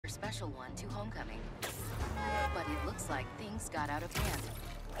Special One to Homecoming. But it looks like things got out of hand.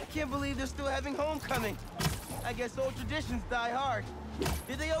 I can't believe they're still having homecoming. I guess old traditions die hard.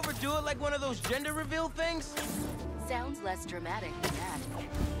 Did they overdo it like one of those gender reveal things? Sounds less dramatic than that.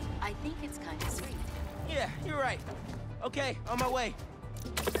 I think it's kind of sweet. Yeah, you're right. Okay, on my way.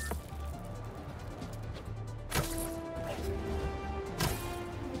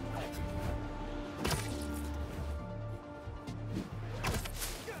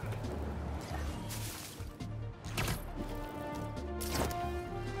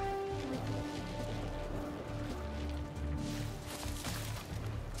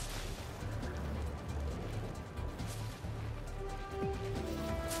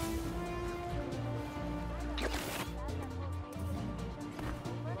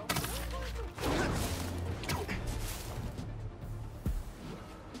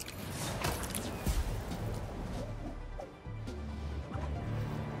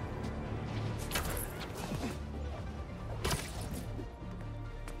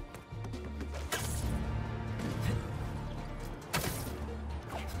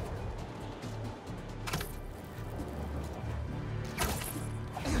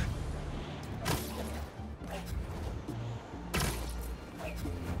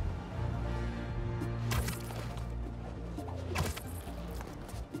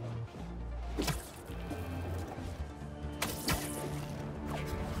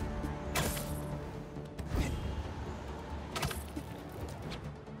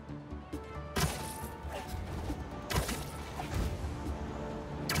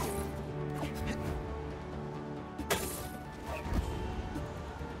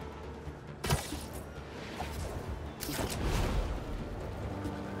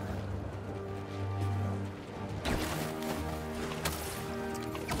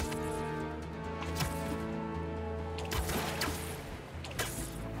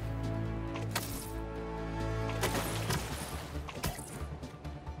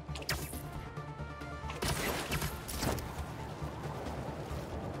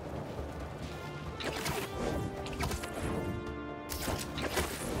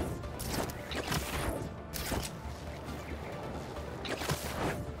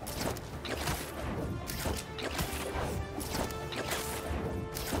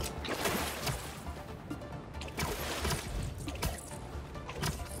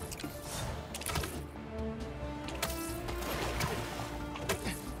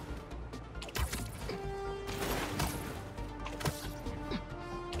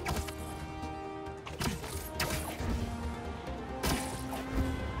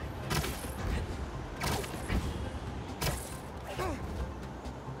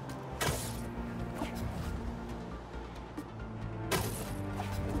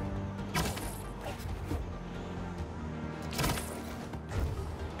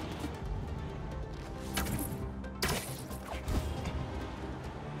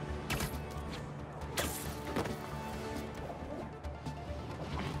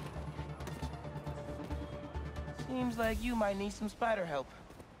 Seems like you might need some spider help.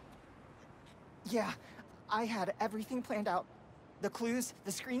 Yeah, I had everything planned out. The clues,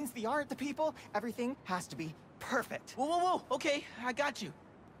 the screens, the art, the people, everything has to be perfect. Whoa, whoa, whoa! Okay, I got you.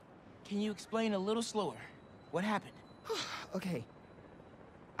 Can you explain a little slower? What happened? Okay.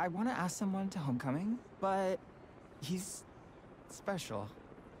 I want to ask someone to homecoming, but he's special.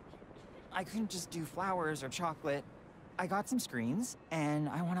 I couldn't just do flowers or chocolate. I got some screens, and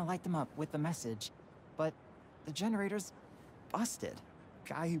I want to light them up with the message, but the generator's busted.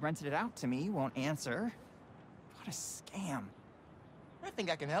 Guy who rented it out to me won't answer. What a scam. I think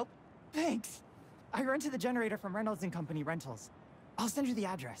I can help. Thanks. I rented the generator from Reynolds and Company Rentals. I'll send you the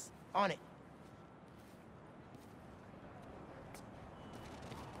address. On it.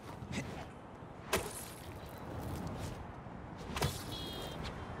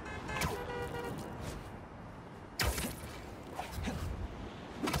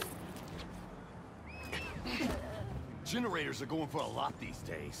 Generators are going for a lot these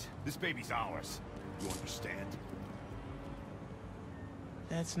days. This baby's ours. You understand?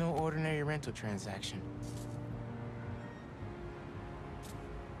 That's no ordinary rental transaction.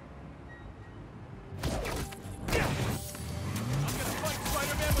 I'm gonna fight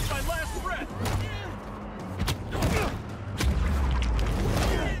Spider-Man with my last breath!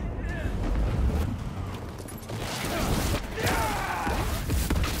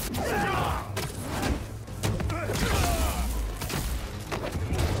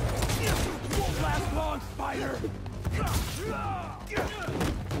 Won't last long, Spider!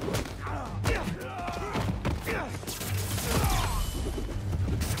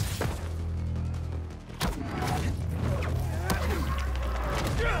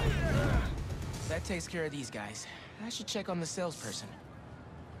 That takes care of these guys. I should check on the salesperson.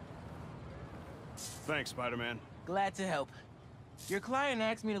 Thanks, Spider-Man. Glad to help. Your client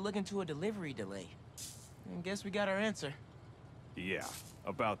asked me to look into a delivery delay. I guess we got our answer. Yeah,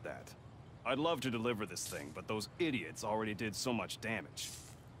 about that. I'd love to deliver this thing, but those idiots already did so much damage.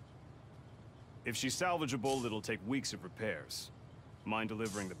 If she's salvageable, it'll take weeks of repairs. Mind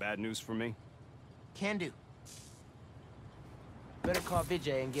delivering the bad news for me? Can do. Better call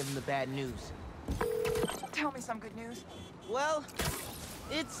Vijay and give him the bad news. Tell me some good news. Well,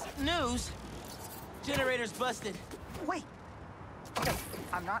 it's news. Generator's busted. Wait! Okay,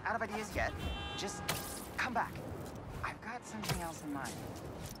 I'm not out of ideas yet. Just come back. I've got something else in mind.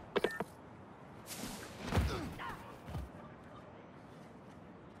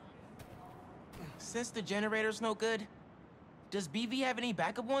 Since the generator's no good, does BV have any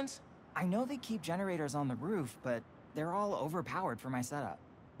backup ones? I know they keep generators on the roof, but they're all overpowered for my setup.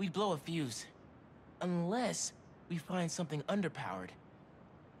 We'd blow a fuse. Unless we find something underpowered.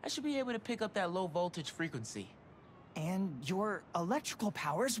 I should be able to pick up that low voltage frequency. And your electrical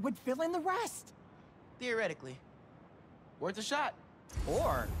powers would fill in the rest. Theoretically. Worth a shot.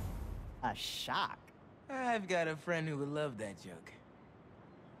 Or a shock. I've got a friend who would love that joke.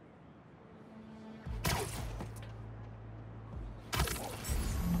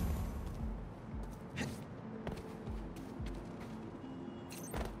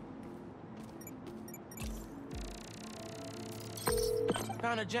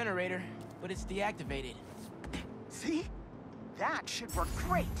 Found a generator, but it's deactivated. See? That should work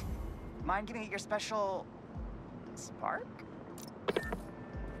great. Mind giving it your special... spark?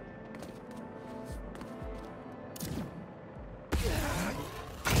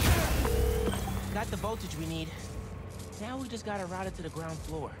 Got the voltage we need. Now we just gotta route it to the ground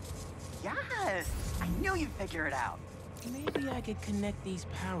floor. Yes! I knew you'd figure it out. Maybe I could connect these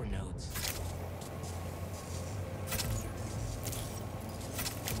power nodes.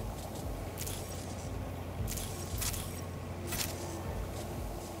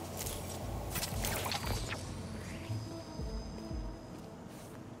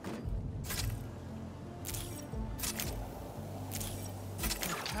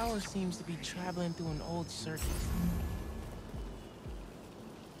 Power seems to be traveling through an old circuit.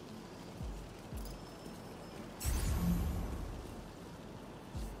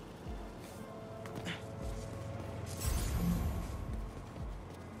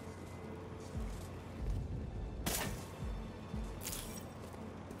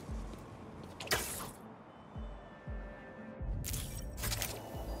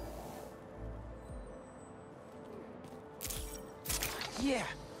 Yeah.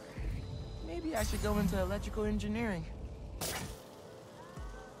 Maybe I should go into electrical engineering.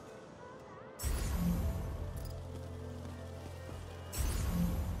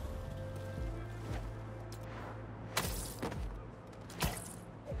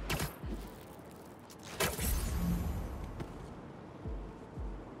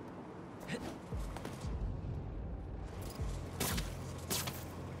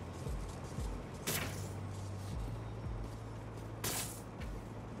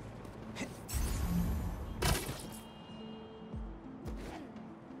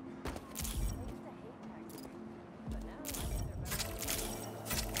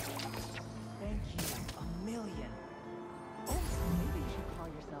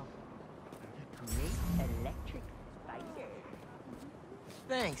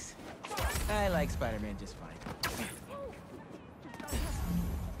 Thanks. I like Spider-Man just fine.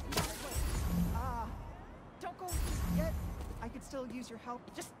 Don't go just yet. I could still use your help.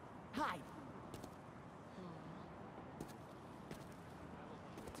 Just hide.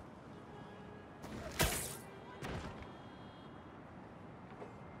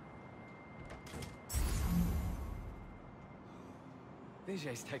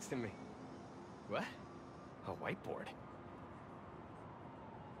 Vijay's texting me. What? A whiteboard?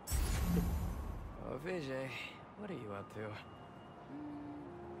 Oh, Vijay, what are you up to?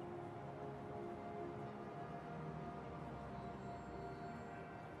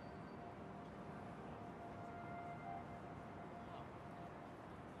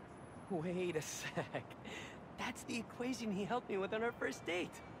 Wait a sec. That's the equation he helped me with on our first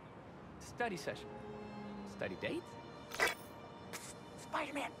date. Study session. Study date?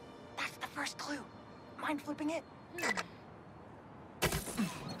 Spider-Man, that's the first clue. Mind flipping it?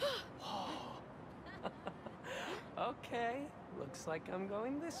 Okay, looks like I'm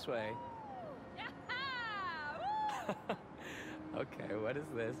going this way. Okay, what is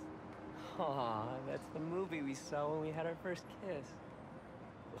this? Aw, that's the movie we saw when we had our first kiss.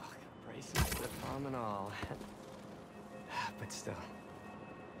 Look, braces, lip balm and all. But still,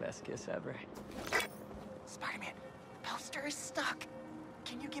 Best kiss ever. Spider-Man, the poster is stuck.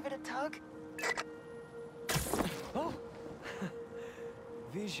 Can you give it a tug? Oh!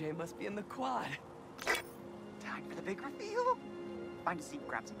 Vijay must be in the quad. Time for the big reveal. Find a seat,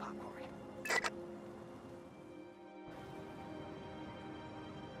 grab some popcorn.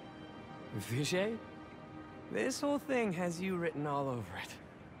 Vijay? This whole thing has you written all over it.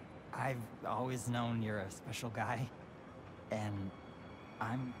 I've always known you're a special guy. And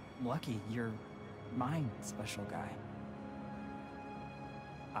I'm lucky you're my special guy.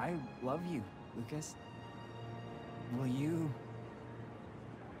 I love you, Lucas. Will you...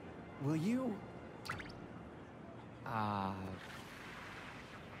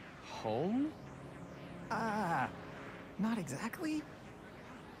 Home? Not exactly.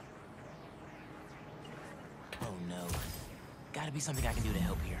 Oh no. Gotta be something I can do to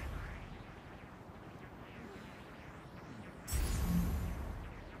help here.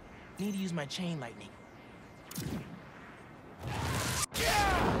 Need to use my chain lightning.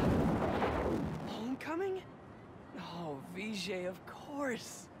 Homecoming? Oh, Vijay, of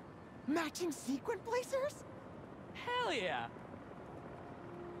course. Matching sequin blazers? Hell yeah.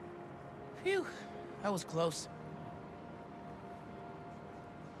 Phew, that was close.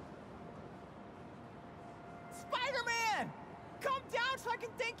 Spider-Man! Come down so I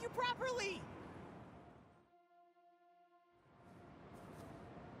can thank you properly!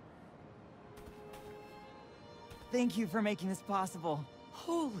 Thank you for making this possible.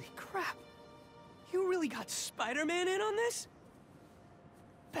 Holy crap. You really got Spider-Man in on this?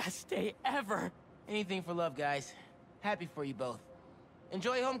 Best day ever. Anything for love, guys. Happy for you both.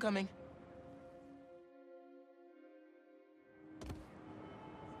 Enjoy homecoming.